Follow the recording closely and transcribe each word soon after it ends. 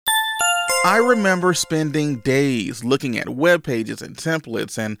I remember spending days looking at web pages and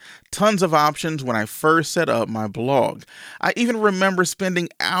templates and tons of options when I first set up my blog. I even remember spending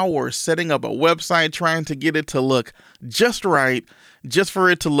hours setting up a website trying to get it to look just right, just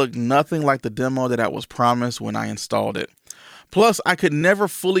for it to look nothing like the demo that I was promised when I installed it. Plus, I could never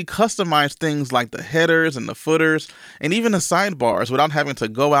fully customize things like the headers and the footers and even the sidebars without having to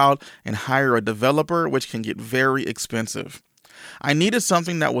go out and hire a developer, which can get very expensive. I needed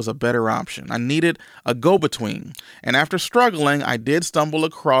something that was a better option. I needed a go-between. And after struggling, I did stumble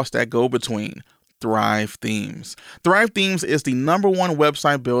across that go-between, Thrive Themes. Thrive Themes is the #1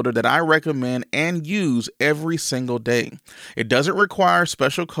 website builder that I recommend and use every single day. It doesn't require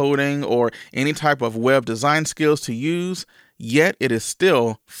special coding or any type of web design skills to use, yet it is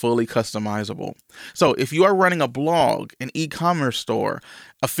still fully customizable. So if you are running a blog, an e-commerce store,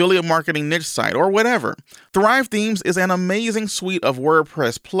 affiliate marketing niche site, or whatever, Thrive Themes is an amazing suite of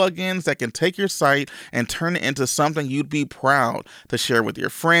WordPress plugins that can take your site and turn it into something you'd be proud to share with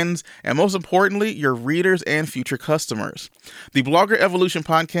your friends, and most importantly, your readers and future customers. The Blogger Evolution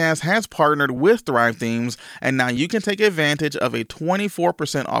podcast has partnered with Thrive Themes, and now you can take advantage of a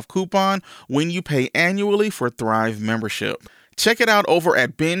 24% off coupon when you pay annually for Thrive membership. Check it out over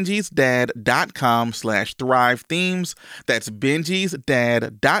at benjiesdad.com/Thrive Themes. That's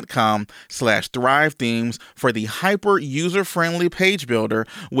benjiesdad.com/Thrive Themes for the hyper user-friendly page builder,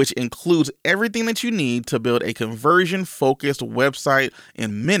 which includes everything that you need to build a conversion-focused website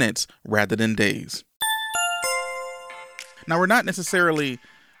in minutes rather than days. Now, we're not necessarily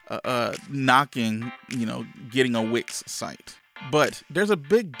knocking, getting a Wix site. But there's a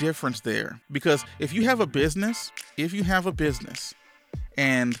big difference there, because if you have a business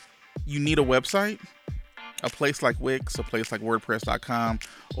and you need a website, a place like Wix, a place like WordPress.com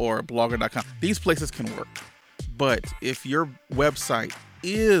or Blogger.com, these places can work. But if your website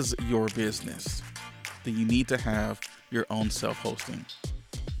is your business, then you need to have your own self-hosting.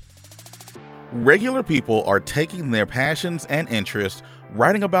 Regular people are taking their passions and interests,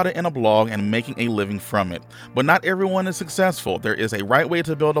 writing about it in a blog, and making a living from it. But not everyone is successful. There is a right way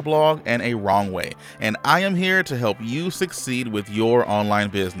to build a blog and a wrong way. And I am here to help you succeed with your online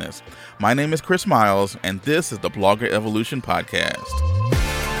business. My name is Chris Miles, and this is the Blogger Evolution Podcast.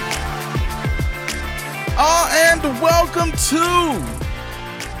 And welcome to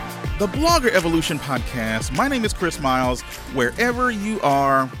the Blogger Evolution Podcast. My name is Chris Miles. Wherever you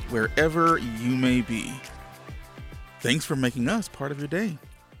are, wherever you may be, thanks for making us part of your day.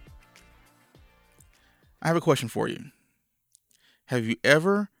 I have a question for you. Have you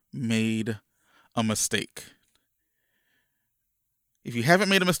ever made a mistake? If you haven't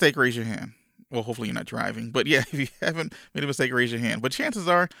made a mistake, raise your hand. Well, hopefully you're not driving. But yeah, if you haven't made a mistake, raise your hand. But chances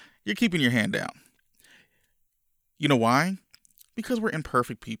are you're keeping your hand down. You know why? Because we're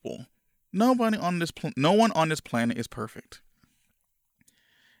imperfect people. No one on this planet is perfect.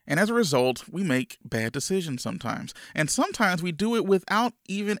 And as a result, we make bad decisions sometimes. And sometimes we do it without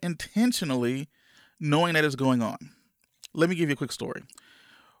even intentionally knowing that it's going on. Let me give you a quick story.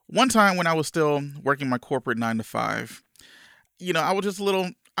 One time when I was still working my corporate 9 to 5, I was a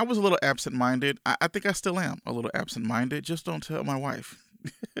little absent-minded. I think I still am a little absent-minded. Just don't tell my wife.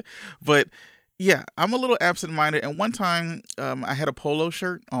 But yeah, I'm a little absent-minded. And one time I had a polo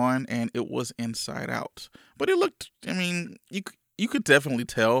shirt on and it was inside out. But it looked, you could definitely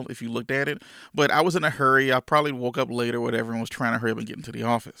tell if you looked at it. But I was in a hurry. I probably woke up late or whatever and was trying to hurry up and get into the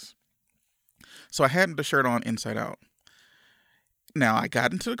office. So I had the shirt on inside out. Now I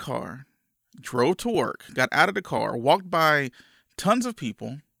got into the car, drove to work, got out of the car, walked by tons of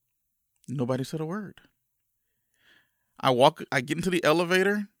people. Nobody said a word. I get into the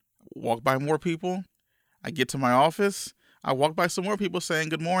elevator, walk by more people. I get to my office. I walk by some more people saying,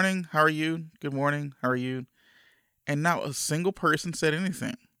 "Good morning. How are you? Good morning. How are you?" And not a single person said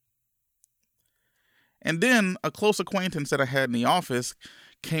anything. And then a close acquaintance that I had in the office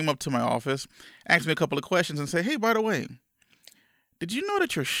came up to my office, asked me a couple of questions and said, "Hey, by the way, did you know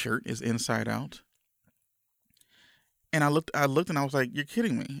that your shirt is inside out?" And I looked and I was like, "You're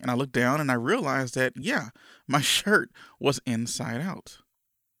kidding me." And I looked down and I realized that, yeah, my shirt was inside out.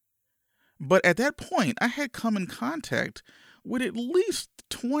 But at that point, I had come in contact with at least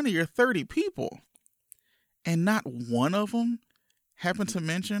 20 or 30 people. And not one of them happened to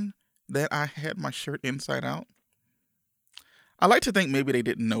mention that I had my shirt inside out. I like to think maybe they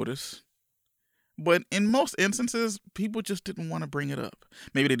didn't notice. But in most instances, people just didn't want to bring it up.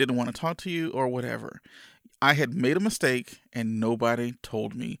 Maybe they didn't want to talk to you or whatever. I had made a mistake and nobody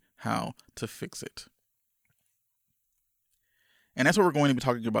told me how to fix it. And that's what we're going to be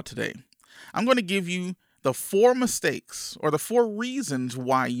talking about today. I'm going to give you the 4 mistakes or the 4 reasons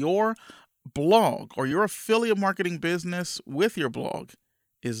why your blog or your affiliate marketing business with your blog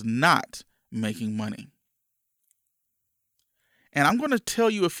is not making money. And I'm going to tell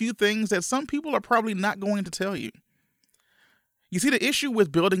you a few things that some people are probably not going to tell you. You see, the issue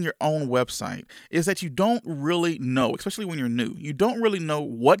with building your own website is that you don't really know, especially when you're new, you don't really know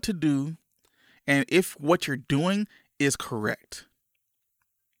what to do and if what you're doing is correct.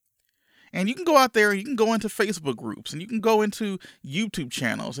 And you can go out there and you can go into Facebook groups and you can go into YouTube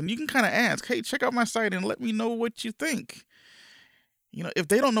channels and you can kind of ask, hey, check out my site and let me know what you think. If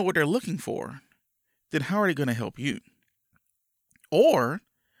they don't know what they're looking for, then how are they going to help you? Or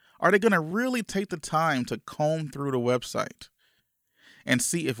are they going to really take the time to comb through the website and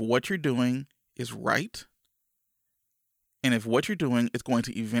see if what you're doing is right and if what you're doing is going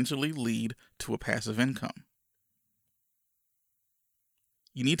to eventually lead to a passive income?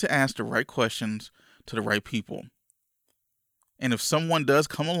 You need to ask the right questions to the right people. And if someone does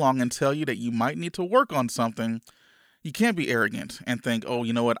come along and tell you that you might need to work on something, you can't be arrogant and think, oh,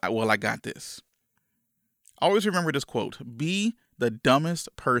 you know what? I got this. Always remember this quote: be the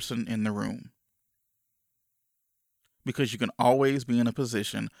dumbest person in the room, because you can always be in a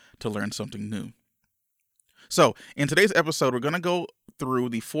position to learn something new. So in today's episode, we're going to go through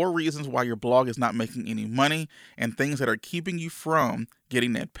the 4 reasons why your blog is not making any money and things that are keeping you from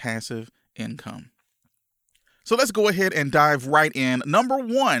getting that passive income. So let's go ahead and dive right in. Number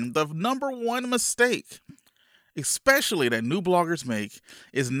 1, the number 1 mistake, especially that new bloggers make,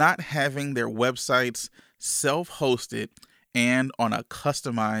 is not having their websites self-hosted and on a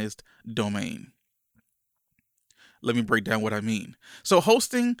customized domain. Let me break down what I mean. So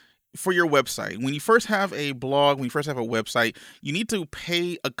hosting for your website, when you first have a blog, when you first have a website, you need to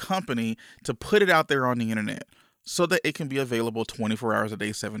pay a company to put it out there on the internet so that it can be available 24 hours a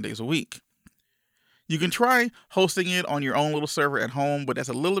day, 7 days a week. You can try hosting it on your own little server at home, but that's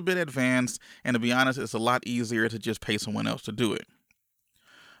a little bit advanced, and to be honest, it's a lot easier to just pay someone else to do it.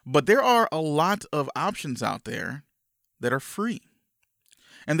 But there are a lot of options out there that are free.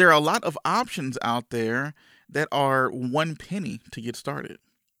 And there are a lot of options out there that are 1 penny to get started.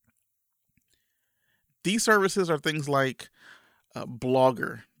 These services are things like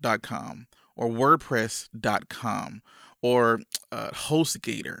Blogger.com or WordPress.com or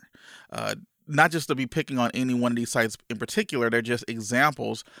HostGator. Not just to be picking on any one of these sites in particular, they're just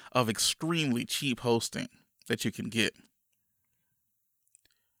examples of extremely cheap hosting that you can get.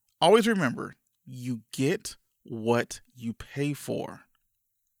 Always remember, you get what you pay for.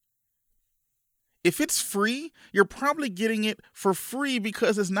 If it's free, you're probably getting it for free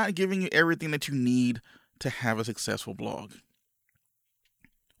because it's not giving you everything that you need to have a successful blog.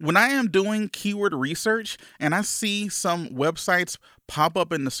 When I am doing keyword research and I see some websites pop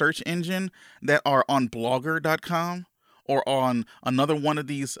up in the search engine that are on Blogger.com or on another one of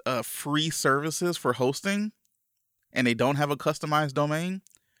these free services for hosting, and they don't have a customized domain,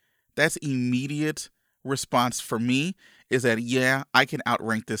 that's immediate response for me is that, yeah, I can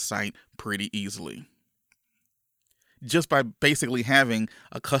outrank this site pretty easily. Just by basically having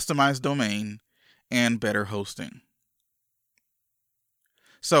a customized domain and better hosting.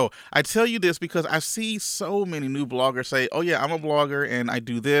 So I tell you this because I see so many new bloggers say, oh yeah, I'm a blogger and I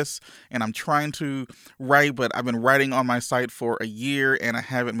do this and I'm trying to write, but I've been writing on my site for a year and I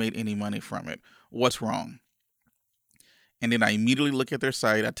haven't made any money from it. What's wrong? And then I immediately look at their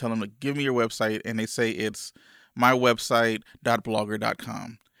site. I tell them to give me your website and they say it's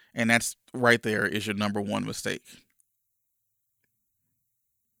mywebsite.blogger.com. And that's right there is your number 1 mistake.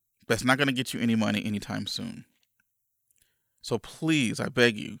 That's not going to get you any money anytime soon. So please, I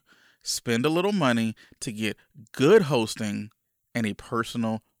beg you, spend a little money to get good hosting and a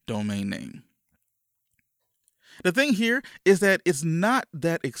personal domain name. The thing here is that it's not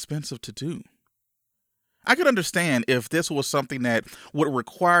that expensive to do. I could understand if this was something that would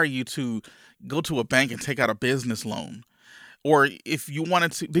require you to go to a bank and take out a business loan. Or if you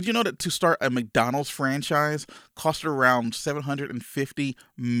wanted to, did you know that to start a McDonald's franchise cost around $750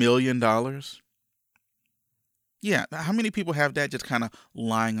 million? Yeah, how many people have that just kind of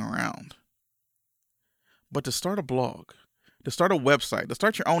lying around? But to start a blog, to start a website, to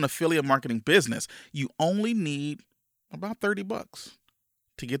start your own affiliate marketing business, you only need about $30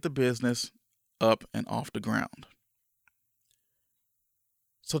 to get the business up and off the ground.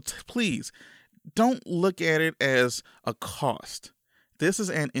 So please, don't look at it as a cost. This is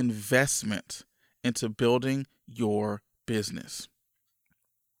an investment into building your business.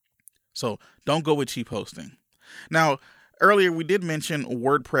 So don't go with cheap hosting. Now, earlier we did mention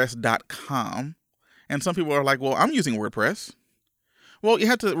WordPress.com, and some people are like, well, I'm using WordPress. Well, you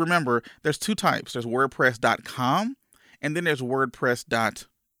have to remember there's 2 types. There's WordPress.com, and then there's WordPress.org.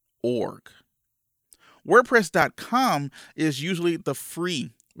 WordPress.com is usually the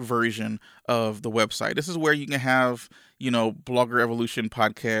free version of the website. This is where you can have, Blogger Evolution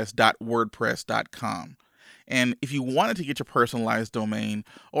Podcast.wordpress.com. And if you wanted to get your personalized domain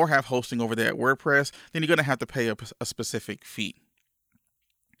or have hosting over there at WordPress, then you're going to have to pay a specific fee.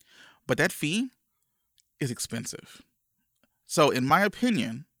 But that fee is expensive. So in my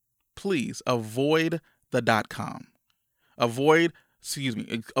opinion, please avoid the .com. Avoid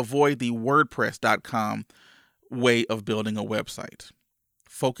the WordPress.com way of building a website.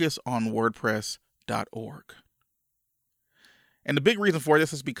 Focus on WordPress.org. And the big reason for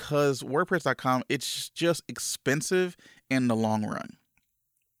this is because WordPress.com, it's just expensive in the long run.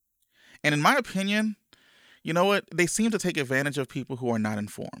 And in my opinion, you know what? They seem to take advantage of people who are not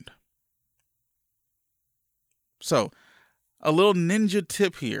informed. So, a little ninja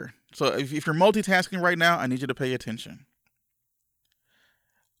tip here. So, if you're multitasking right now, I need you to pay attention.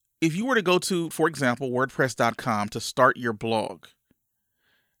 If you were to go to, for example, WordPress.com to start your blog,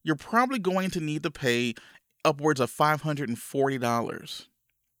 you're probably going to need to pay upwards of $540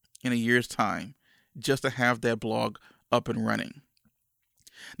 in a year's time just to have that blog up and running.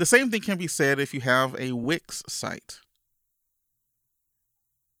 The same thing can be said if you have a Wix site.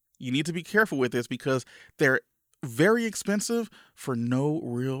 You need to be careful with this because they're very expensive for no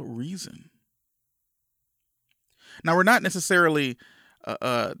real reason. Now, we're not necessarily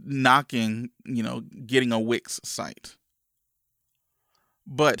knocking, getting a Wix site.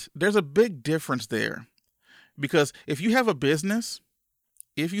 But there's a big difference there. Because if you have a business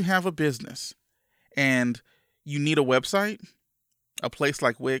and you need a website, a place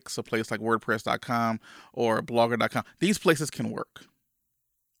like Wix, a place like WordPress.com or Blogger.com, these places can work.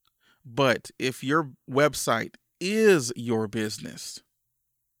 But if your website is your business,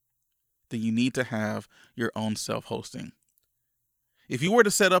 then you need to have your own self-hosting. If you were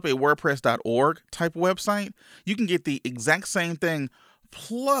to set up a WordPress.org type website, you can get the exact same thing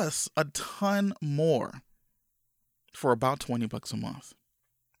plus a ton more for about $20 a month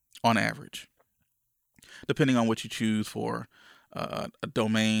on average, depending on what you choose for a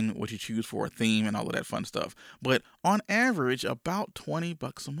domain, what you choose for a theme, and all of that fun stuff. But on average, about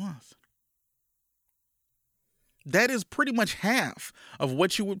 $20 a month. That is pretty much half of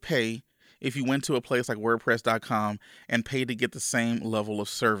what you would pay if you went to a place like WordPress.com and paid to get the same level of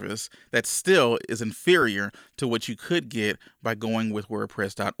service that still is inferior to what you could get by going with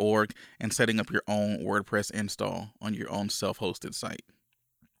WordPress.org and setting up your own WordPress install on your own self-hosted site.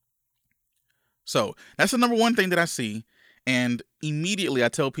 So that's the number one thing that I see. And immediately I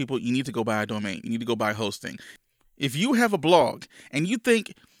tell people you need to go buy a domain. You need to go buy hosting. If you have a blog and you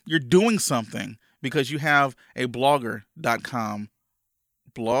think you're doing something because you have a Blogger.com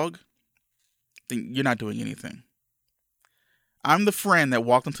blog, then you're not doing anything. I'm the friend that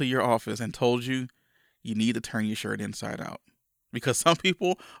walked into your office and told you you need to turn your shirt inside out, because some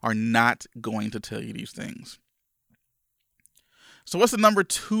people are not going to tell you these things. So what's the number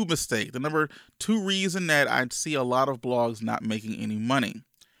two mistake? The number two reason that I see a lot of blogs not making any money?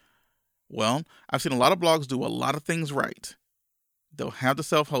 Well, I've seen a lot of blogs do a lot of things right. They'll have the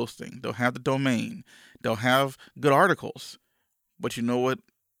self-hosting. They'll have the domain. They'll have good articles. But you know what?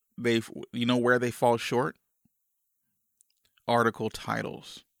 Where they fall short? Article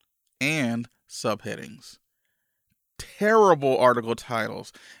titles and subheadings. Terrible article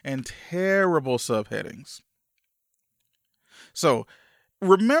titles and terrible subheadings. So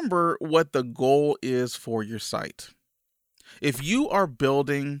remember what the goal is for your site. If you are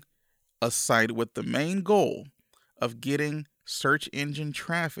building a site with the main goal of getting search engine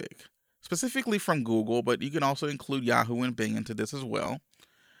traffic, specifically from Google, but you can also include Yahoo and Bing into this as well.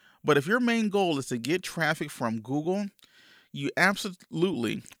 But if your main goal is to get traffic from Google, you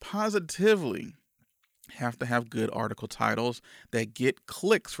absolutely, positively have to have good article titles that get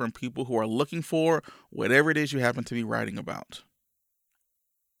clicks from people who are looking for whatever it is you happen to be writing about.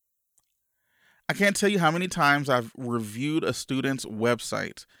 I can't tell you how many times I've reviewed a student's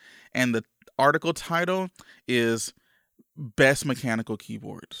website and the article title is Best Mechanical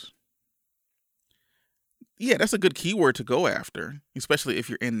Keyboards. Yeah, that's a good keyword to go after, especially if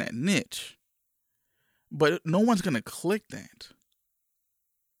you're in that niche. But no one's going to click that.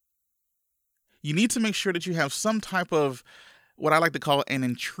 You need to make sure that you have some type of what I like to call an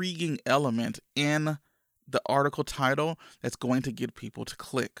intriguing element in the article title that's going to get people to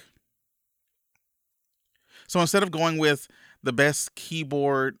click. So instead of going with the best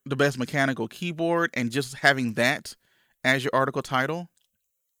keyboard, the best mechanical keyboard, and just having that as your article title,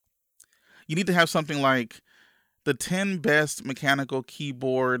 you need to have something like the 10 best mechanical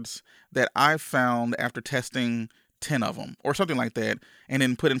keyboards that I found after testing 10 of them or something like that, and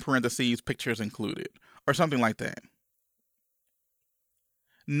then put in parentheses pictures included or something like that.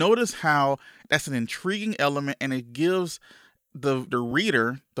 Notice how that's an intriguing element, and it gives the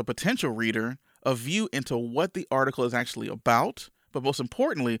reader, the potential reader, a view into what the article is actually about, but most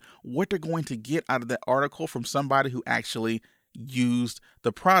importantly, what they're going to get out of that article from somebody who actually used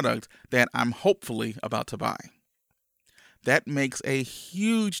the product that I'm hopefully about to buy. That makes a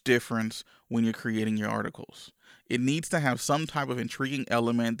huge difference when you're creating your articles. It needs to have some type of intriguing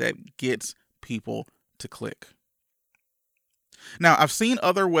element that gets people to click. Now, I've seen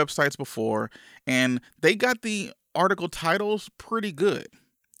other websites before, and they got the article titles pretty good.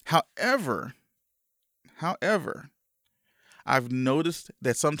 However, I've noticed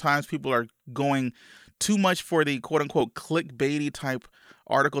that sometimes people are going too much for the quote-unquote clickbaity type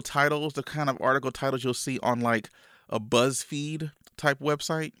article titles, the kind of article titles you'll see on like a BuzzFeed type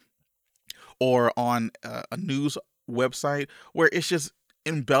website or on a news website where it's just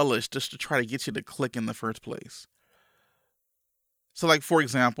embellished just to try to get you to click in the first place. So like, for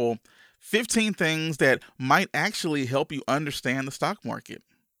example, 15 things that might actually help you understand the stock market.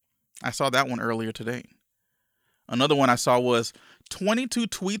 I saw that one earlier today. Another one I saw was 22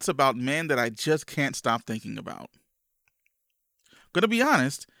 tweets about men that I just can't stop thinking about. Gonna be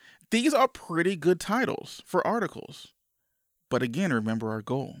honest, these are pretty good titles for articles. But again, remember our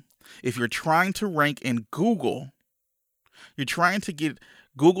goal. If you're trying to rank in Google, you're trying to get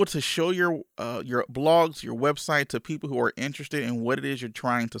Google to show your blogs, your website to people who are interested in what it is you're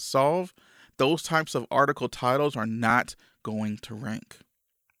trying to solve, those types of article titles are not going to rank.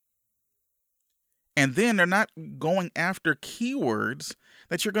 And then they're not going after keywords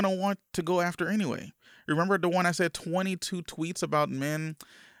that you're going to want to go after anyway. Remember the one I said 22 tweets about men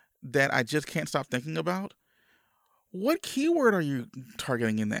that I just can't stop thinking about? What keyword are you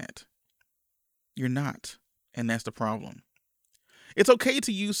targeting in that? You're not. And that's the problem. It's okay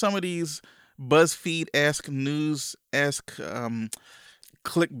to use some of these BuzzFeed-esque, news-esque,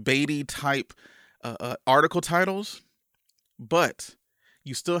 clickbaity type article titles, but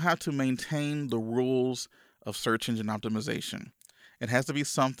you still have to maintain the rules of search engine optimization. It has to be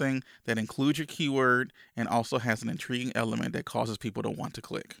something that includes your keyword and also has an intriguing element that causes people to want to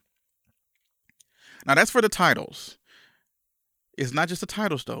click. Now that's for the titles. It's not just the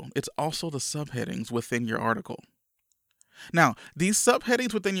titles though, it's also the subheadings within your article. Now, these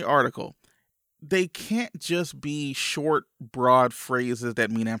subheadings within your article, they can't just be short, broad phrases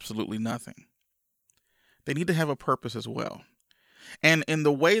that mean absolutely nothing. They need to have a purpose as well. And in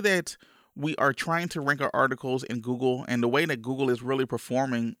the way that we are trying to rank our articles in Google and the way that Google is really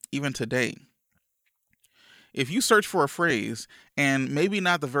performing even today, if you search for a phrase and maybe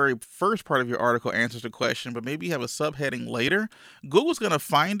not the very first part of your article answers the question, but maybe you have a subheading later, Google's going to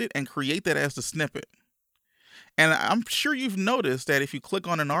find it and create that as the snippet. And I'm sure you've noticed that if you click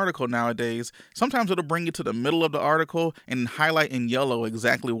on an article nowadays, sometimes it'll bring you to the middle of the article and highlight in yellow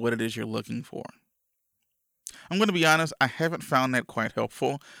exactly what it is you're looking for. I'm going to be honest, I haven't found that quite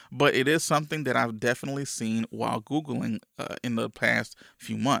helpful, but it is something that I've definitely seen while Googling in the past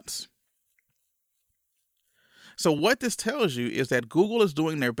few months. So what this tells you is that Google is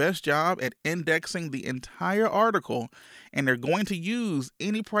doing their best job at indexing the entire article, and they're going to use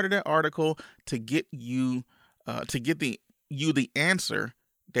any part of that article to get you the answer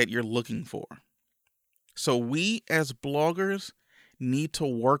that you're looking for. So we as bloggers need to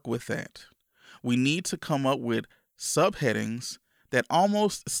work with that. We need to come up with subheadings that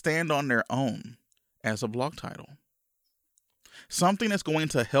almost stand on their own as a blog title. Something that's going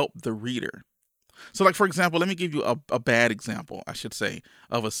to help the reader. So like, for example, let me give you a bad example, I should say,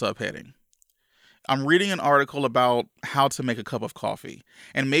 of a subheading. I'm reading an article about how to make a cup of coffee.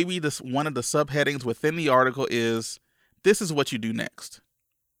 And maybe one of the subheadings within the article is, this is what you do next.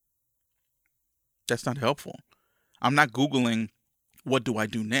 That's not helpful. I'm not Googling, what do I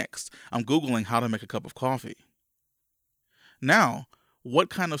do next? I'm Googling how to make a cup of coffee. Now, what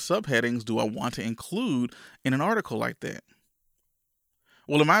kind of subheadings do I want to include in an article like that?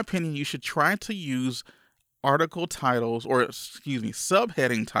 Well, in my opinion, you should try to use article titles,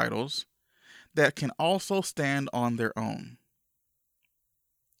 subheading titles that can also stand on their own.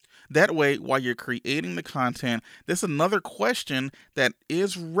 That way, while you're creating the content, there's another question that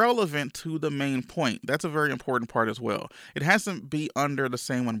is relevant to the main point. That's a very important part as well. It has to be under the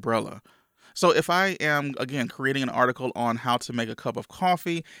same umbrella. So if I am, again, creating an article on how to make a cup of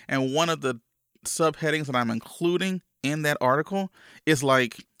coffee, and one of the subheadings that I'm including in that article is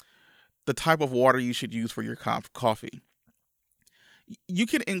like the type of water you should use for your coffee. You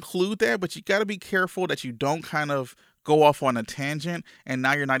can include that, but you got to be careful that you don't kind of go off on a tangent and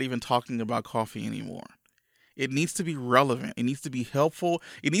now you're not even talking about coffee anymore. It needs to be relevant. It needs to be helpful.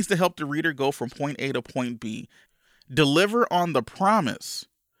 It needs to help the reader go from point A to point B. Deliver on the promise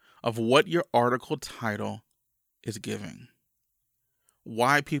of what your article title is giving.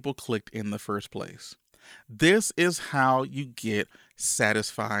 Why people clicked in the first place. This is how you get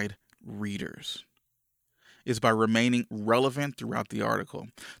satisfied readers, is by remaining relevant throughout the article.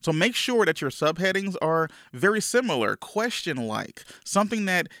 So make sure that your subheadings are very similar, question-like, something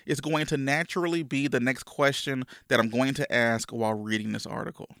that is going to naturally be the next question that I'm going to ask while reading this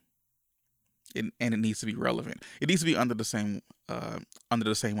article. And it needs to be relevant. It needs to be under the same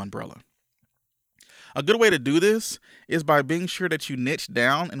umbrella. A good way to do this is by being sure that you niche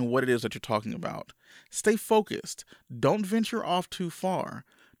down in what it is that you're talking about. Stay focused. Don't venture off too far.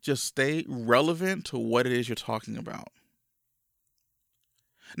 Just stay relevant to what it is you're talking about.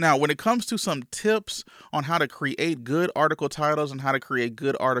 Now, when it comes to some tips on how to create good article titles and how to create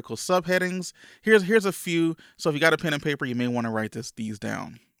good article subheadings, here's a few. So if you got a pen and paper, you may want to write these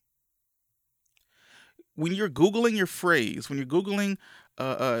down. When you're Googling your phrase, when you're Googling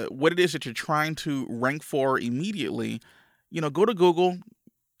what it is that you're trying to rank for immediately, go to Google,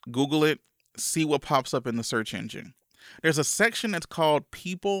 Google it, see what pops up in the search engine. There's a section that's called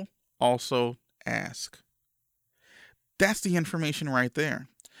People Also Ask. That's the information right there.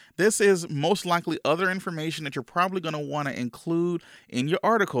 This is most likely other information that you're probably going to want to include in your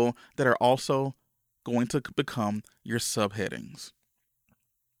article that are also going to become your subheadings.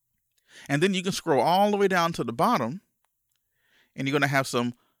 And then you can scroll all the way down to the bottom, and you're going to have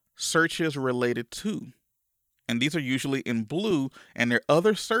some searches related to. And these are usually in blue, and they're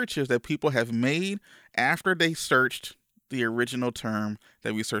other searches that people have made after they searched the original term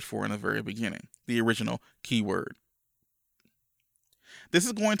that we searched for in the very beginning, the original keyword. This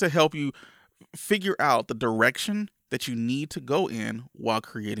is going to help you figure out the direction that you need to go in while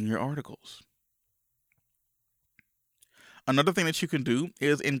creating your articles. Another thing that you can do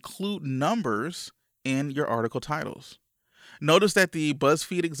is include numbers in your article titles. Notice that the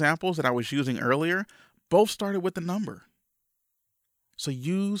BuzzFeed examples that I was using earlier both started with the number. So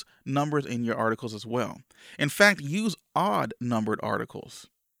use numbers in your articles as well. In fact, use odd numbered articles.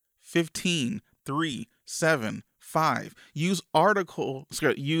 15, 3, 7, 5. Use odd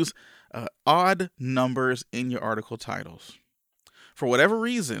numbers in your article titles. For whatever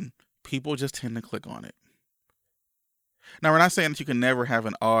reason, people just tend to click on it. Now, we're not saying that you can never have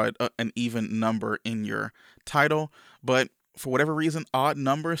an even number in your title, but for whatever reason, odd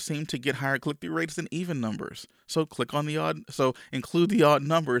numbers seem to get higher click-through rates than even numbers. So include the odd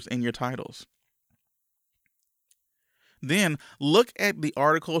numbers in your titles. Then look at the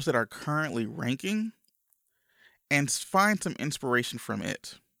articles that are currently ranking and find some inspiration from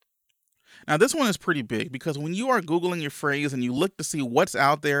it. Now, this one is pretty big because when you are Googling your phrase and you look to see what's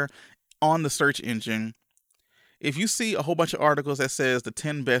out there on the search engine, if you see a whole bunch of articles that says the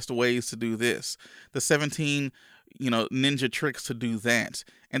 10 best ways to do this, the 17, ninja tricks to do that,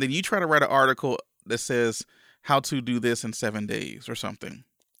 and then you try to write an article that says how to do this in 7 days or something,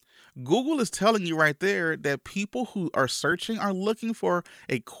 Google is telling you right there that people who are searching are looking for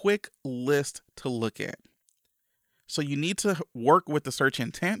a quick list to look at. So you need to work with the search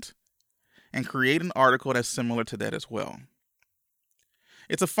intent and create an article that's similar to that as well.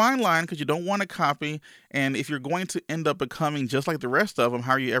 It's a fine line because you don't want to copy, and if you're going to end up becoming just like the rest of them,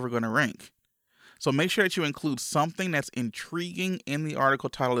 how are you ever going to rank? So make sure that you include something that's intriguing in the article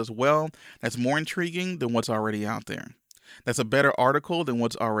title as well, that's more intriguing than what's already out there. That's a better article than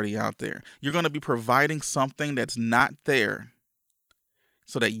what's already out there. You're going to be providing something that's not there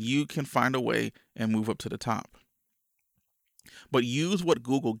so that you can find a way and move up to the top. But use what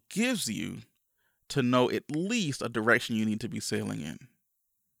Google gives you to know at least a direction you need to be sailing in.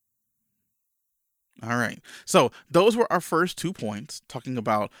 All right. So those were our first 2 points, talking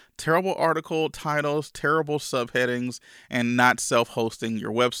about terrible article titles, terrible subheadings, and not self-hosting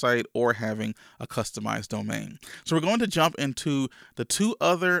your website or having a customized domain. So we're going to jump into the 2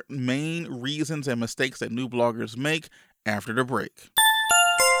 other main reasons and mistakes that new bloggers make after the break.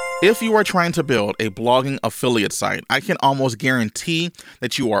 If you are trying to build a blogging affiliate site, I can almost guarantee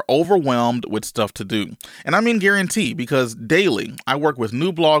that you are overwhelmed with stuff to do. And I mean guarantee because daily I work with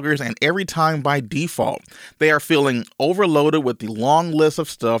new bloggers, and every time by default, they are feeling overloaded with the long list of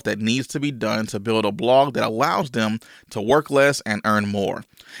stuff that needs to be done to build a blog that allows them to work less and earn more.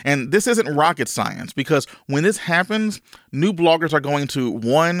 And this isn't rocket science, because when this happens, new bloggers are going to,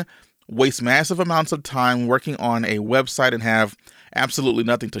 1, waste massive amounts of time working on a website and have absolutely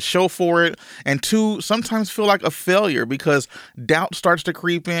nothing to show for it, and 2, sometimes feel like a failure because doubt starts to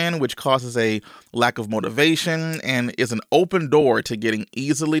creep in, which causes a lack of motivation and is an open door to getting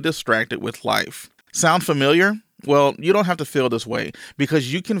easily distracted with life. Sound familiar? Well, you don't have to feel this way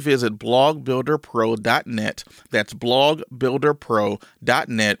because you can visit blogbuilderpro.net. That's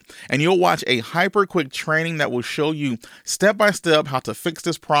blogbuilderpro.net, and you'll watch a hyper quick training that will show you step by step how to fix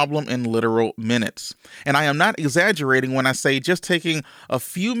this problem in literal minutes. And I am not exaggerating when I say just taking a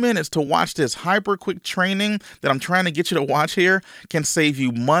few minutes to watch this hyper quick training that I'm trying to get you to watch here can save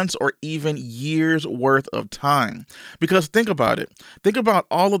you months or even years worth of time. Because think about it. Think about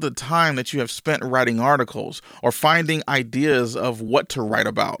all of the time that you have spent writing articles or finding ideas of what to write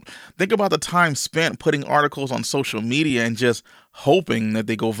about. Think about the time spent putting articles on social media and just hoping that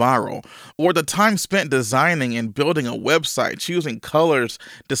they go viral, or the time spent designing and building a website, choosing colors,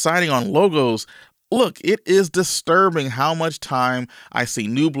 deciding on logos. Look, it is disturbing how much time I see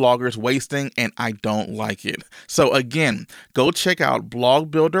new bloggers wasting, and I don't like it. So again, go check out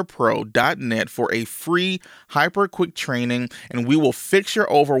blogbuilderpro.net for a free hyper quick training, and we will fix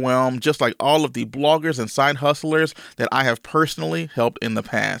your overwhelm just like all of the bloggers and side hustlers that I have personally helped in the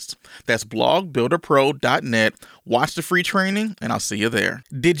past. That's blogbuilderpro.net. Watch the free training, and I'll see you there.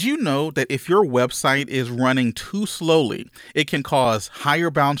 Did you know that if your website is running too slowly, it can cause higher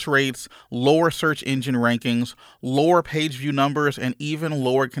bounce rates, lower search engine rankings, lower page view numbers, and even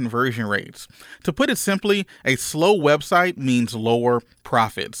lower conversion rates? To put it simply, a slow website means lower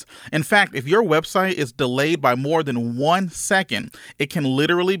profits. In fact, if your website is delayed by more than 1 second, it can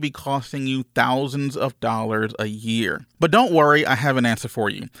literally be costing you thousands of dollars a year. But don't worry, I have an answer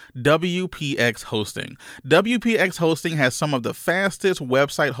for you. WPX Hosting. WPX Hosting has some of the fastest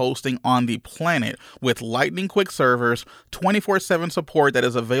website hosting on the planet with lightning quick servers, 24/7 support that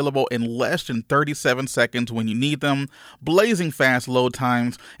is available in less than 37 seconds when you need them, blazing fast load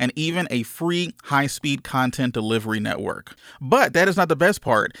times, and even a free high-speed content delivery network. But that is not the best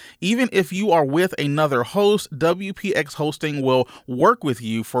part. Even if you are with another host, WPX Hosting will work with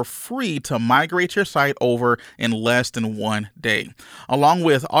you for free to migrate your site over in less than 1 day. Along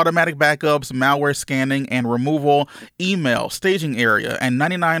with automatic backups, malware scanning and removal, email, staging area, and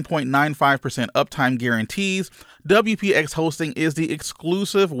 99.95% uptime guarantees, WPX Hosting is the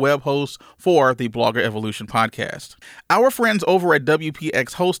exclusive web host for the Blogger Evolution podcast. Our friends over at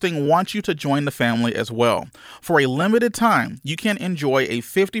WPX Hosting want you to join the family as well. For a limited time, you can enjoy a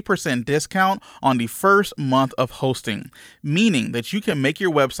 50% discount on the first month of hosting, meaning that you can make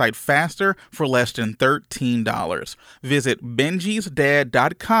your website faster for less than $13. Visit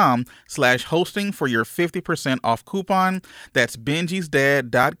benjisdad.com/hosting for your 50% off coupon. That's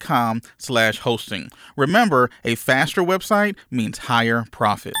benjisdad.com/hosting. Remember, a faster website means higher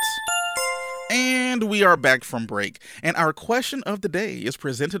profits. And we are back from break. And our question of the day is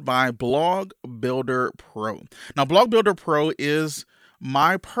presented by Blog Builder Pro. Now, Blog Builder Pro is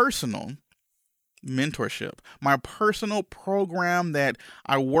my personal mentorship, my personal program that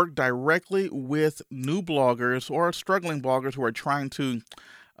I work directly with new bloggers or struggling bloggers who are trying to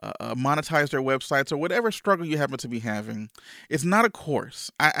monetize their websites or whatever struggle you happen to be having. It's not a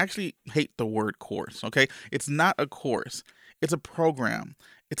course. I actually hate the word course, okay? It's not a course. It's a program.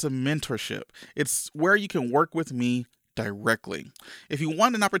 It's a mentorship. It's where you can work with me directly. If you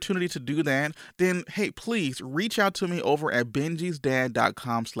want an opportunity to do that, then hey, please reach out to me over at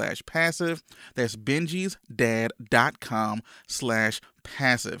benjisdad.com/passive. That's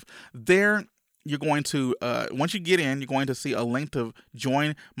benjisdad.com/passive. There, you're going to, once you get in, you're going to see a link to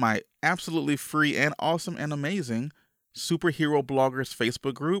join my absolutely free and awesome and amazing Superhero Bloggers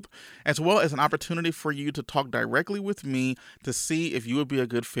Facebook group, as well as an opportunity for you to talk directly with me to see if you would be a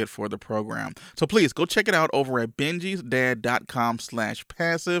good fit for the program. So please go check it out over at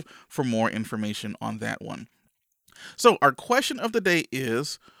benjisdad.com/passive for more information on that one. So our question of the day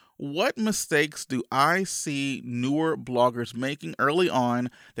is, what mistakes do I see newer bloggers making early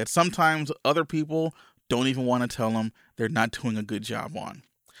on that sometimes other people don't even want to tell them they're not doing a good job on?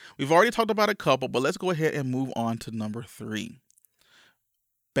 We've already talked about a couple, but let's go ahead and move on to number 3.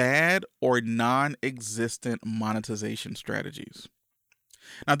 Bad or non-existent monetization strategies.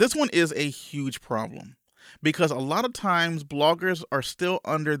 Now, this one is a huge problem because a lot of times bloggers are still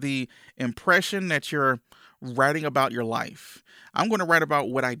under the impression that you're writing about your life. I'm going to write about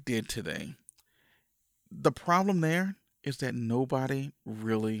what I did today. The problem there is that nobody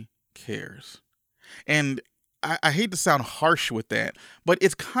really cares. And I hate to sound harsh with that, but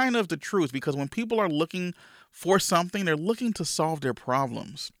it's kind of the truth because when people are looking for something, they're looking to solve their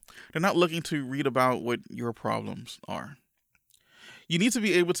problems. They're not looking to read about what your problems are. You need to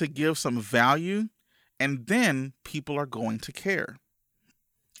be able to give some value, and then people are going to care.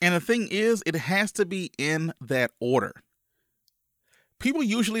 And the thing is, it has to be in that order. People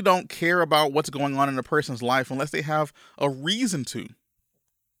usually don't care about what's going on in a person's life unless they have a reason to.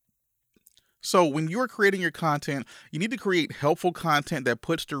 So, when you're creating your content, you need to create helpful content that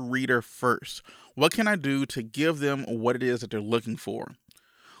puts the reader first. What can I do to give them what it is that they're looking for?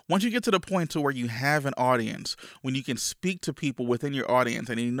 Once you get to the point to where you have an audience, when you can speak to people within your audience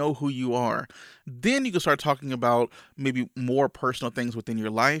and you know who you are, then you can start talking about maybe more personal things within your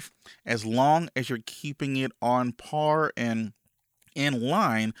life, as long as you're keeping it on par and in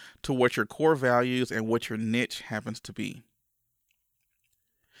line to what your core values and what your niche happens to be.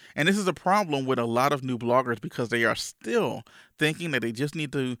 And this is a problem with a lot of new bloggers because they are still thinking that they just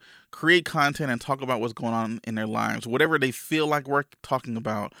need to create content and talk about what's going on in their lives, whatever they feel like we're talking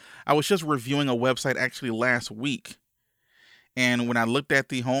about. I was just reviewing a website actually last week. And when I looked at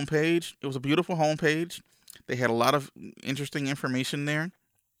the homepage, it was a beautiful homepage. They had a lot of interesting information there,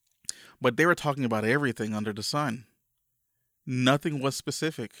 but they were talking about everything under the sun. Nothing was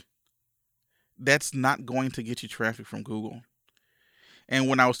specific. That's not going to get you traffic from Google. And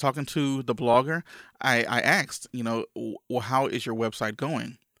when I was talking to the blogger, I asked, well, how is your website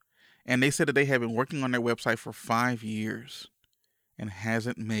going? And they said that they have been working on their website for 5 years and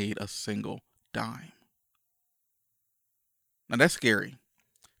hasn't made a single dime. Now that's scary.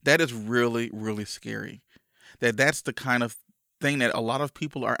 That is really, really scary. That's the kind of thing that a lot of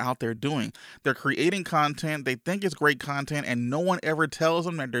people are out there doing. They're creating content, they think it's great content, and no one ever tells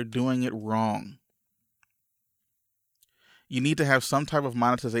them that they're doing it wrong. You need to have some type of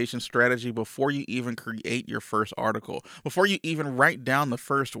monetization strategy before you even create your first article, before you even write down the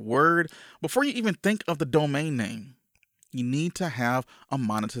first word, before you even think of the domain name. You need to have a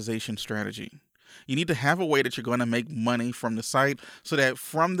monetization strategy. You need to have a way that you're going to make money from the site so that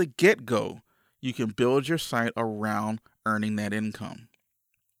from the get-go, you can build your site around earning that income.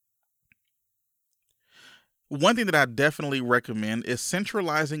 One thing that I definitely recommend is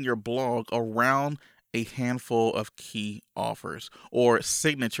centralizing your blog around a handful of key offers, or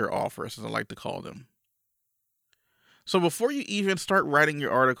signature offers, as I like to call them. So before you even start writing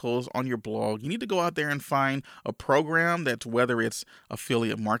your articles on your blog, you need to go out there and find a program that's, whether it's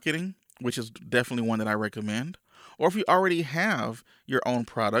affiliate marketing, which is definitely one that I recommend, or if you already have your own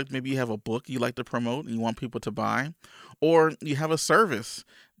product, maybe you have a book you like to promote and you want people to buy, or you have a service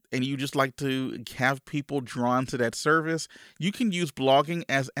and you just like to have people drawn to that service, you can use blogging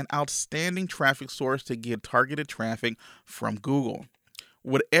as an outstanding traffic source to get targeted traffic from Google.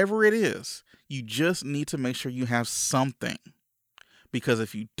 Whatever it is, you just need to make sure you have something. Because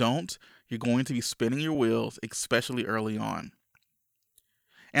if you don't, you're going to be spinning your wheels, especially early on.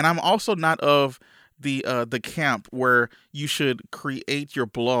 And I'm also not of the camp where you should create your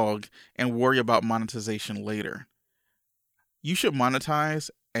blog and worry about monetization later. You should monetize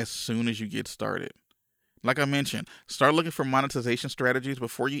as soon as you get started. Like I mentioned, start looking for monetization strategies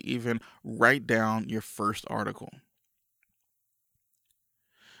before you even write down your first article.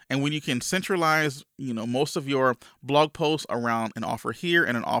 And when you can centralize, most of your blog posts around an offer here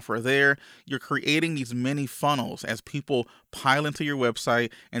and an offer there, you're creating these mini funnels as people pile into your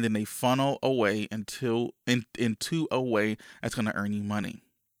website and then they funnel away into a way that's going to earn you money.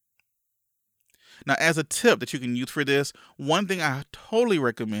 Now, as a tip that you can use for this, one thing I totally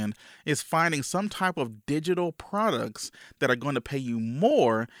recommend is finding some type of digital products that are going to pay you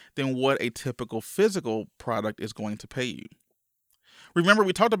more than what a typical physical product is going to pay you. Remember,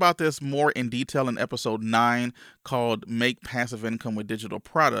 we talked about this more in detail in episode 9 called Make Passive Income with Digital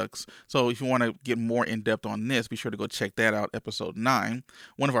Products. So if you want to get more in depth on this, be sure to go check that out, episode 9,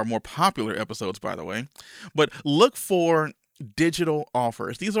 one of our more popular episodes, by the way. But look for digital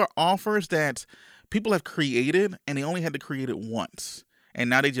offers. These are offers that people have created and they only had to create it once. And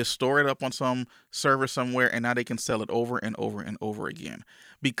now they just store it up on some server somewhere and now they can sell it over and over and over again.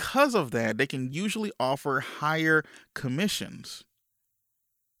 Because of that, they can usually offer higher commissions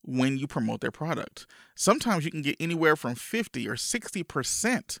when you promote their product. Sometimes you can get anywhere from 50 or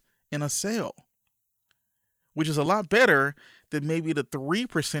 60% in a sale, which is a lot better than maybe the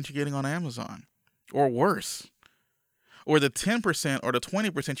 3% you're getting on Amazon, or worse, or the 10% or the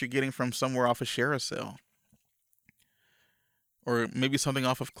 20% you're getting from somewhere off of ShareASale, or maybe something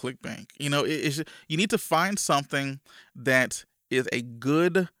off of ClickBank. You need to find something that is a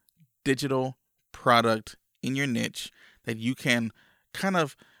good digital product in your niche that you can kind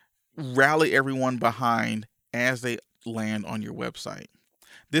of rally everyone behind as they land on your website.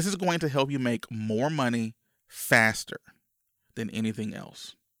 This is going to help you make more money faster than anything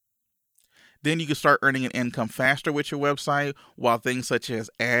else. Then you can start earning an income faster with your website, while things such as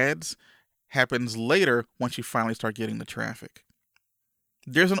ads happens later once you finally start getting the traffic.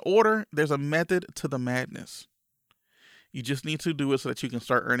 There's an order, there's a method to the madness. You just need to do it so that you can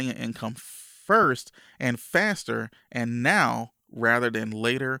start earning an income first and faster and now rather than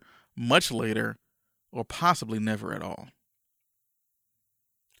later much later, or possibly never at all.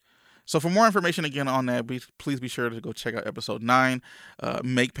 So for more information again on that, please be sure to go check out episode 9,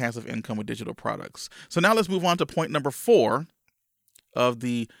 Make Passive Income with Digital Products. So now let's move on to point number 4 of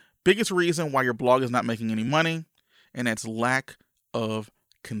the biggest reason why your blog is not making any money, and that's lack of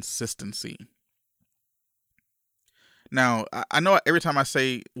consistency. Now, I know every time I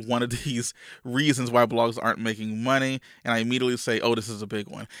say one of these reasons why blogs aren't making money, and I immediately say, oh, this is a big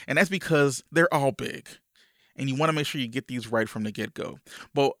one. And that's because they're all big. And you want to make sure you get these right from the get-go.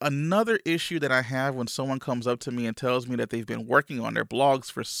 But another issue that I have when someone comes up to me and tells me that they've been working on their blogs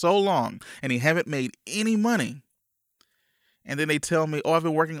for so long and they haven't made any money, and then they tell me, oh, I've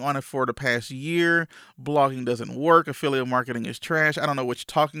been working on it for the past year. Blogging doesn't work. Affiliate marketing is trash. I don't know what you're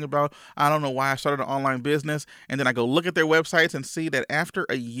talking about. I don't know why I started an online business. And then I go look at their websites and see that after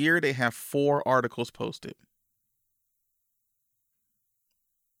a year, they have 4 articles posted.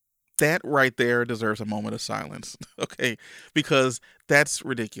 That right there deserves a moment of silence, okay? Because that's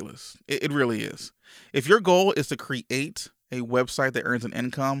ridiculous. It really is. If your goal is to create a website that earns an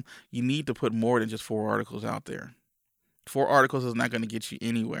income, you need to put more than just 4 articles out there. 4 articles is not going to get you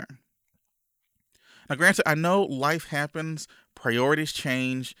anywhere. Now, granted, I know life happens, priorities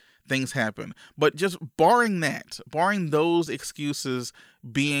change, things happen. But just barring those excuses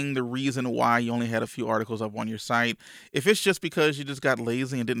being the reason why you only had a few articles up on your site, if it's just because you just got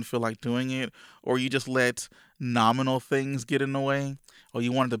lazy and didn't feel like doing it, or you just let nominal things get in the way, or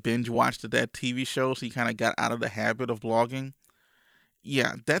you wanted to binge watch that TV show so you kind of got out of the habit of blogging,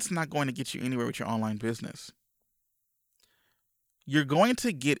 yeah, that's not going to get you anywhere with your online business. You're going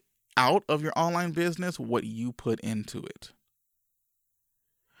to get out of your online business what you put into it.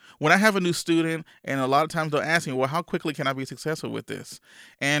 When I have a new student, and a lot of times they'll ask me, well, how quickly can I be successful with this?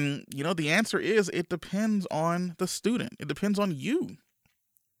 And, the answer is it depends on the student. It depends on you.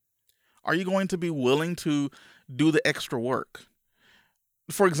 Are you going to be willing to do the extra work?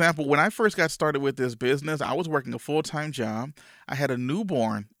 For example, when I first got started with this business, I was working a full-time job. I had a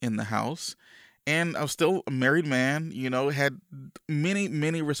newborn in the house. And I was still a married man, had many,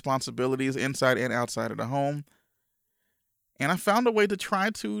 many responsibilities inside and outside of the home. And I found a way to try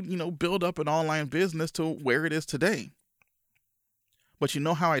to, build up an online business to where it is today. But you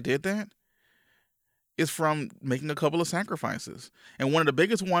know how I did that? It's from making a couple of sacrifices. And one of the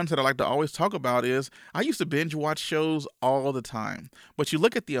biggest ones that I like to always talk about is I used to binge watch shows all the time. But you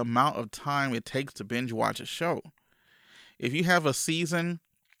look at the amount of time it takes to binge watch a show. If you have a season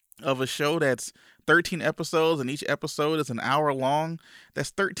of a show that's 13 episodes and each episode is an hour long, that's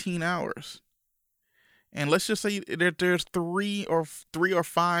 13 hours. And let's just say that there's three or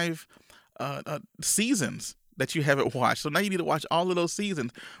 5 seasons that you haven't watched. So now you need to watch all of those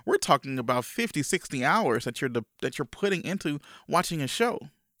seasons. We're talking about 50, 60 hours that you're putting into watching a show.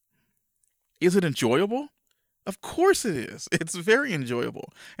 Is it enjoyable? Of course it is. It's very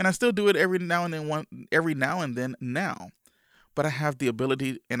enjoyable. And I still do it every now and then now. But I have the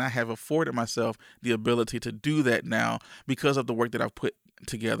ability, and I have afforded myself the ability to do that now because of the work that I've put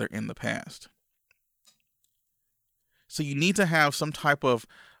together in the past. So you need to have some type of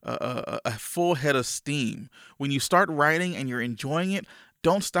a full head of steam. When you start writing and you're enjoying it,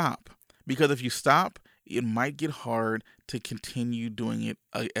 don't stop. Because if you stop, it might get hard to continue doing it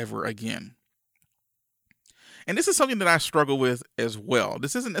ever again. And this is something that I struggle with as well.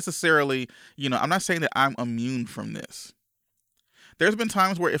 This isn't necessarily, I'm not saying that I'm immune from this. There's been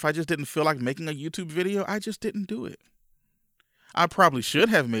times where if I just didn't feel like making a YouTube video, I just didn't do it. I probably should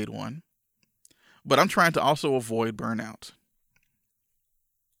have made one, but I'm trying to also avoid burnout.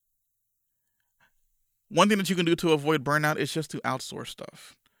 One thing that you can do to avoid burnout is just to outsource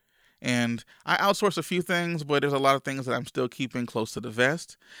stuff. And I outsource a few things, but there's a lot of things that I'm still keeping close to the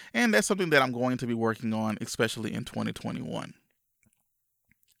vest. And that's something that I'm going to be working on, especially in 2021.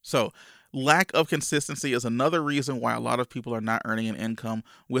 So, lack of consistency is another reason why a lot of people are not earning an income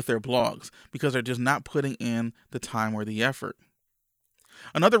with their blogs, because they're just not putting in the time or the effort.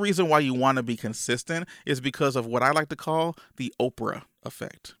 Another reason why you want to be consistent is because of what I like to call the Oprah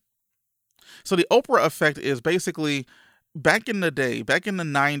effect. So the Oprah effect is basically back in the day, back in the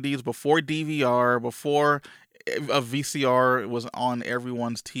 90s, before DVR, before a VCR was on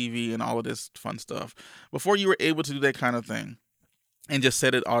everyone's TV and all of this fun stuff, before you were able to do that kind of thing and just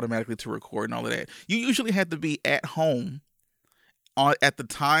set it automatically to record and all of that, you usually had to be at home at the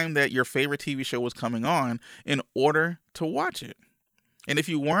time that your favorite TV show was coming on in order to watch it. And if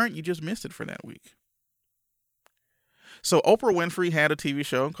you weren't, you just missed it for that week. So Oprah Winfrey had a TV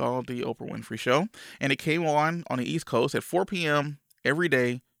show called The Oprah Winfrey Show, and it came on the East Coast at 4 p.m. every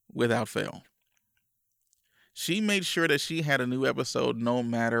day without fail. She made sure that she had a new episode no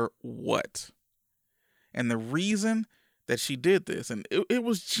matter what. And the reason that she did this, and it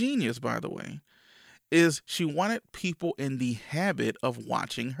was genius, by the way, is she wanted people in the habit of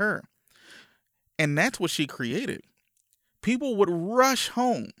watching her. And that's what she created. People would rush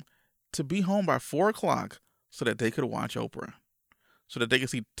home to be home by 4 o'clock so that they could watch Oprah, so that they could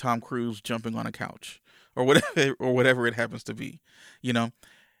see Tom Cruise jumping on a couch or whatever it happens to be. You know,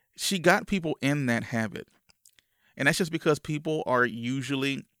 she got people in that habit. And that's just because people are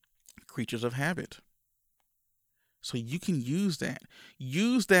usually creatures of habit. So you can use that.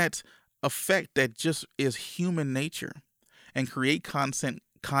 Use that effect that just is human nature and create content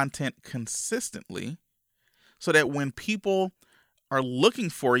consistently so that when people are looking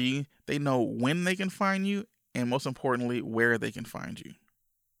for you, they know when they can find you and, most importantly, where they can find you.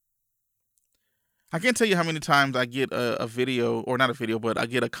 I can't tell you how many times I get a video, or not a video, but I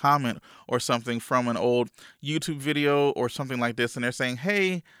get a comment or something from an old YouTube video or something like this, and they're saying,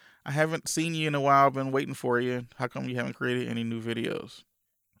 hey, I haven't seen you in a while. I've been waiting for you. How come you haven't created any new videos?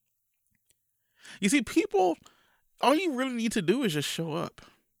 You see, people, all you really need to do is just show up.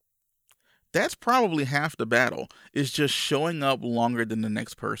 That's probably half the battle, is just showing up longer than the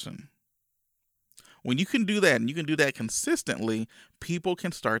next person. When you can do that, and you can do that consistently, people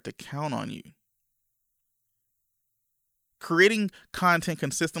can start to count on you. Creating content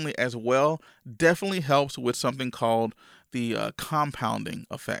consistently as well definitely helps with something called the compounding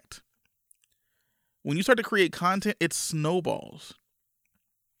effect. When you start to create content, it snowballs.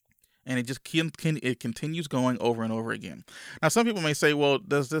 And it just it continues going over and over again. Now, some people may say, well,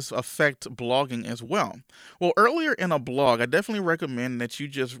 does this affect blogging as well? Well, earlier in a blog, I definitely recommend that you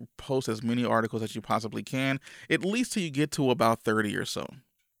just post as many articles as you possibly can, at least till you get to about 30 or so.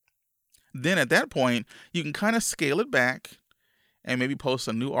 Then at that point, you can kind of scale it back and maybe post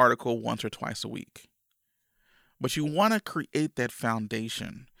a new article once or twice a week. But you want to create that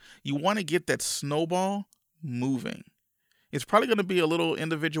foundation. You want to get that snowball moving. It's probably going to be a little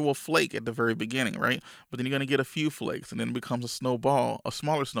individual flake at the very beginning, right? But then you're going to get a few flakes, and then it becomes a snowball, a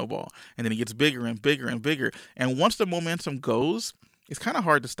smaller snowball, and then it gets bigger and bigger and bigger. And once the momentum goes, it's kind of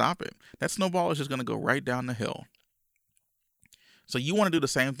hard to stop it. That snowball is just going to go right down the hill. So you want to do the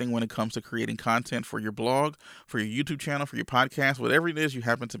same thing when it comes to creating content for your blog, for your YouTube channel, for your podcast, whatever it is you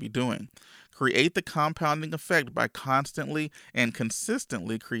happen to be doing. Create the compounding effect by constantly and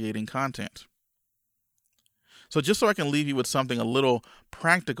consistently creating content. So just so I can leave you with something a little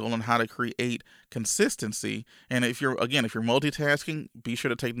practical on how to create consistency, and if you're multitasking, be sure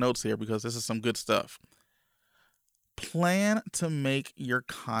to take notes here because this is some good stuff. Plan to make your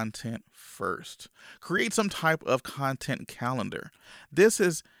content first. Create some type of content calendar. This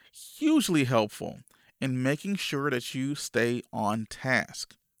is hugely helpful in making sure that you stay on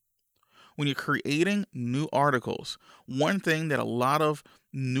task. When you're creating new articles, one thing that a lot of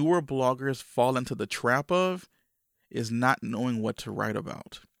newer bloggers fall into the trap of is not knowing what to write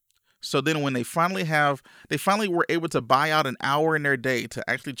about. So then when they finally were able to buy out an hour in their day to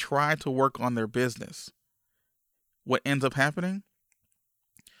actually try to work on their business, what ends up happening?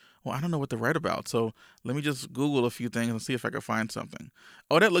 Well, I don't know what to write about, so let me just Google a few things and see if I can find something.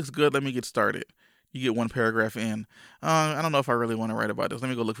 Oh, that looks good. Let me get started. You get one paragraph in. I don't know if I really want to write about this. Let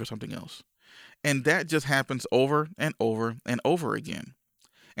me go look for something else. And that just happens over and over and over again.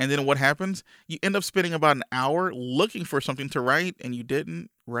 And then what happens? You end up spending about an hour looking for something to write, and you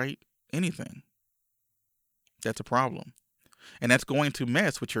didn't write anything. That's a problem. And that's going to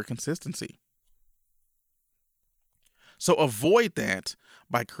mess with your consistency. So avoid that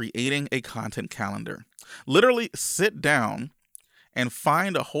by creating a content calendar. Literally sit down and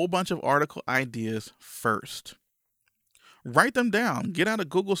find a whole bunch of article ideas first. Write them down. Get out a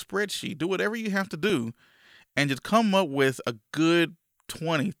Google spreadsheet. Do whatever you have to do and just come up with a good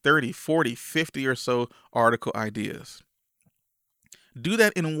 20, 30, 40, 50 or so article ideas. Do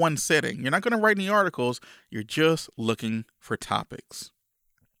that in one setting. You're not going to write any articles. You're just looking for topics.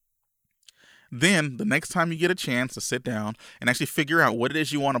 Then the next time you get a chance to sit down and actually figure out what it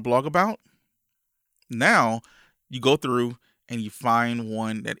is you want to blog about, now you go through and you find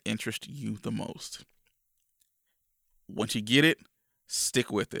one that interests you the most. Once you get it,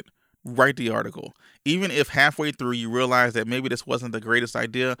 stick with it. Write the article. Even if halfway through you realize that maybe this wasn't the greatest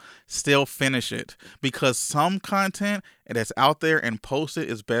idea, still finish it. Because some content that's out there and posted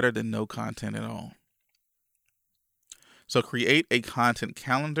is better than no content at all. So create a content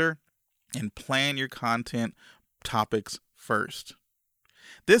calendar and plan your content topics first.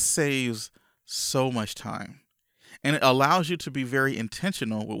 This saves so much time, and it allows you to be very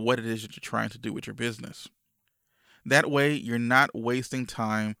intentional with what it is that you're trying to do with your business. That way, you're not wasting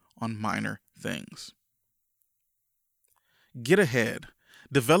time on minor things. Get ahead.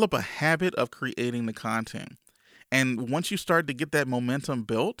 Develop a habit of creating the content. And once you start to get that momentum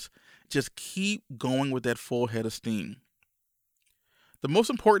built, just keep going with that full head of steam. The most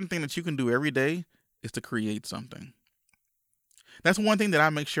important thing that you can do every day is to create something. That's one thing that I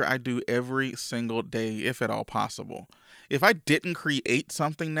make sure I do every single day, if at all possible. If I didn't create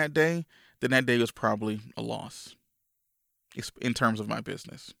something that day, then that day was probably a loss in terms of my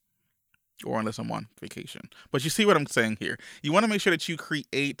business, or unless I'm on vacation. But you see what I'm saying here. You want to make sure that you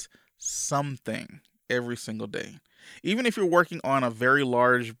create something every single day. Even if you're working on a very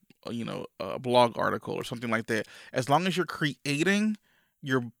large, blog article or something like that, as long as you're creating,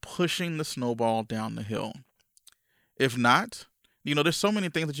 you're pushing the snowball down the hill. If not, there's so many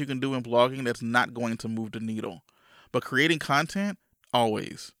things that you can do in blogging that's not going to move the needle. But creating content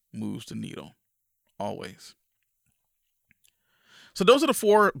always moves the needle. Always. So those are the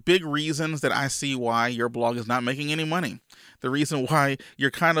 4 big reasons that I see why your blog is not making any money. The reason why you're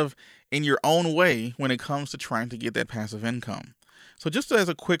kind of in your own way when it comes to trying to get that passive income. So just as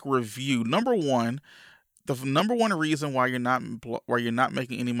a quick review, the number one reason why you're not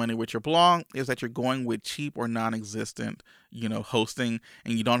making any money with your blog is that you're going with cheap or non-existent, hosting,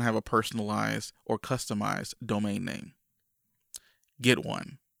 and you don't have a personalized or customized domain name. Get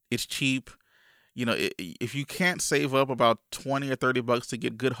one. It's cheap. If you can't save up about $20 or $30 to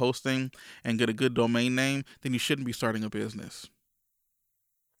get good hosting and get a good domain name, then you shouldn't be starting a business.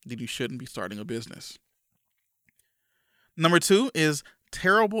 Number 2 is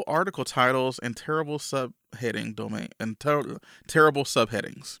terrible article titles and terrible subheading domain and terrible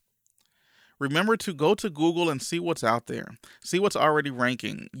subheadings. Remember to go to Google and see what's out there. See what's already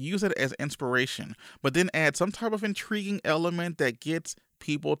ranking. Use it as inspiration, but then add some type of intriguing element that gets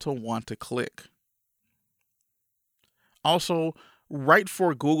people to want to click. Also, write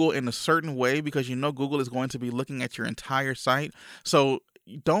for Google in a certain way because Google is going to be looking at your entire site. So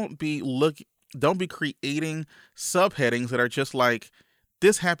don't be creating subheadings that are just like,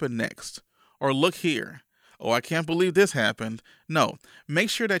 this happened next, or look here. Oh, I can't believe this happened. No, make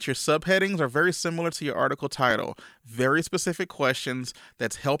sure that your subheadings are very similar to your article title. Very specific questions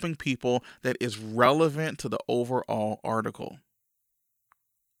that's helping people, that is relevant to the overall article.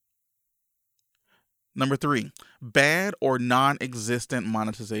 Number 3, bad or non-existent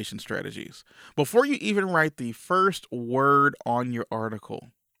monetization strategies. Before you even write the first word on your article,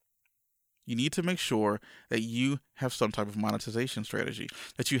 you need to make sure that you have some type of monetization strategy,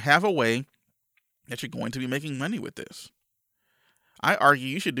 that you have a way that you're going to be making money with this. I argue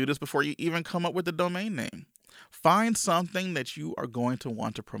you should do this before you even come up with the domain name. Find something that you are going to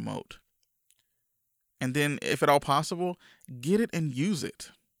want to promote. And then, if at all possible, get it and use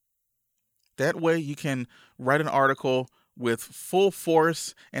it. That way you can write an article with full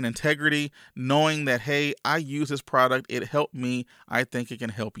force and integrity, knowing that, hey, I use this product, it helped me, I think it can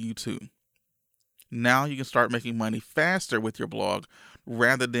help you too. Now you can start making money faster with your blog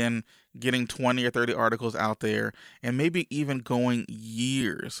rather than getting 20 or 30 articles out there and maybe even going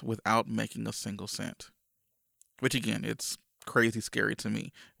years without making a single cent. Which again, it's crazy scary to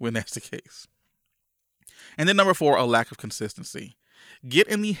me when that's the case. And then number 4, a lack of consistency. Get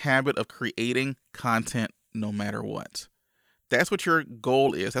in the habit of creating content no matter what. That's what your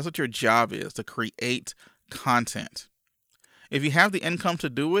goal is. That's what your job is, to create content. If you have the income to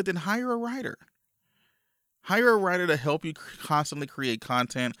do it, then hire a writer. Hire a writer to help you constantly create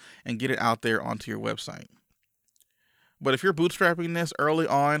content and get it out there onto your website. But if you're bootstrapping this early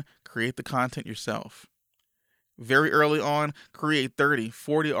on, create the content yourself. Very early on, create 30,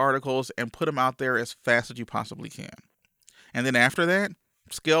 40 articles and put them out there as fast as you possibly can. And then after that,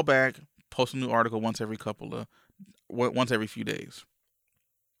 scale back, post a new article once every few days.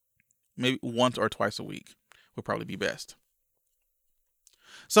 Maybe once or twice a week would probably be best.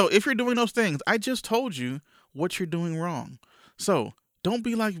 So if you're doing those things, I just told you what you're doing wrong. So don't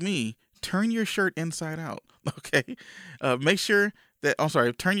be like me. Turn your shirt inside out. Okay.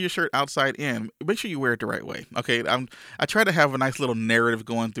 Turn your shirt outside in. Make sure you wear it the right way. Okay. I try to have a nice little narrative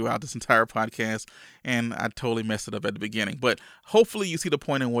going throughout this entire podcast, and I totally messed it up at the beginning. But hopefully you see the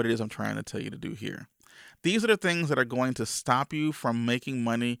point in what it is I'm trying to tell you to do here. These are the things that are going to stop you from making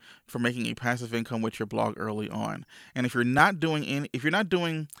money, from making a passive income with your blog early on. And if you're not doing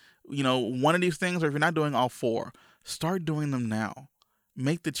one of these things, or if you're not doing all 4, start doing them now.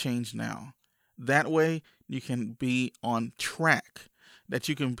 Make the change now. That way you can be on track, that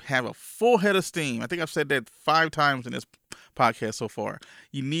you can have a full head of steam. I think I've said that 5 times in this podcast so far.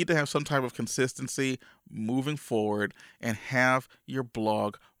 You need to have some type of consistency moving forward and have your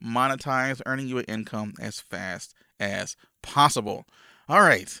blog monetize, earning you an income as fast as possible. All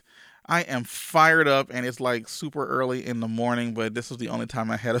right. I am fired up, and it's like super early in the morning, but this was the only time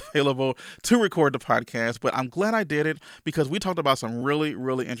I had available to record the podcast. But I'm glad I did it because we talked about some really,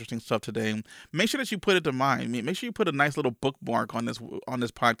 really interesting stuff today. Make sure that you put it to mind. Make sure you put a nice little bookmark on this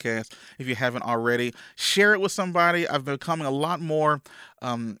podcast if you haven't already. Share it with somebody. I've been becoming a lot more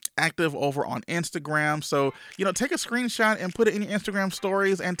active over on Instagram. So, take a screenshot and put it in your Instagram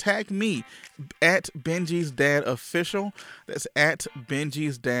stories and tag me at Benji's Dad Official. That's at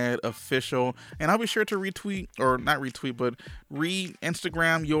Benji's Dad Official. And I'll be sure to retweet, or not retweet, but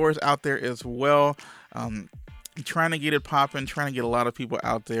re-Instagram yours out there as well. Trying to get it popping, trying to get a lot of people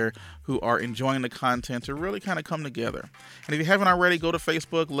out there who are enjoying the content to really kind of come together. And if you haven't already, go to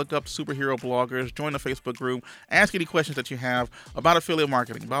Facebook, look up Superhero Bloggers, join the Facebook group, ask any questions that you have about affiliate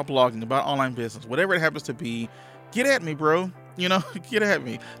marketing, about blogging, about online business, whatever it happens to be. Get at me, bro. Get at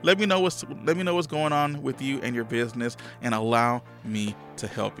me. Let me know what's going on with you and your business, and allow me to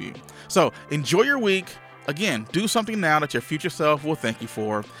help you. So enjoy your week. Again, do something now that your future self will thank you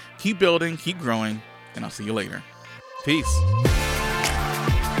for. Keep building, keep growing, and I'll see you later. Peace.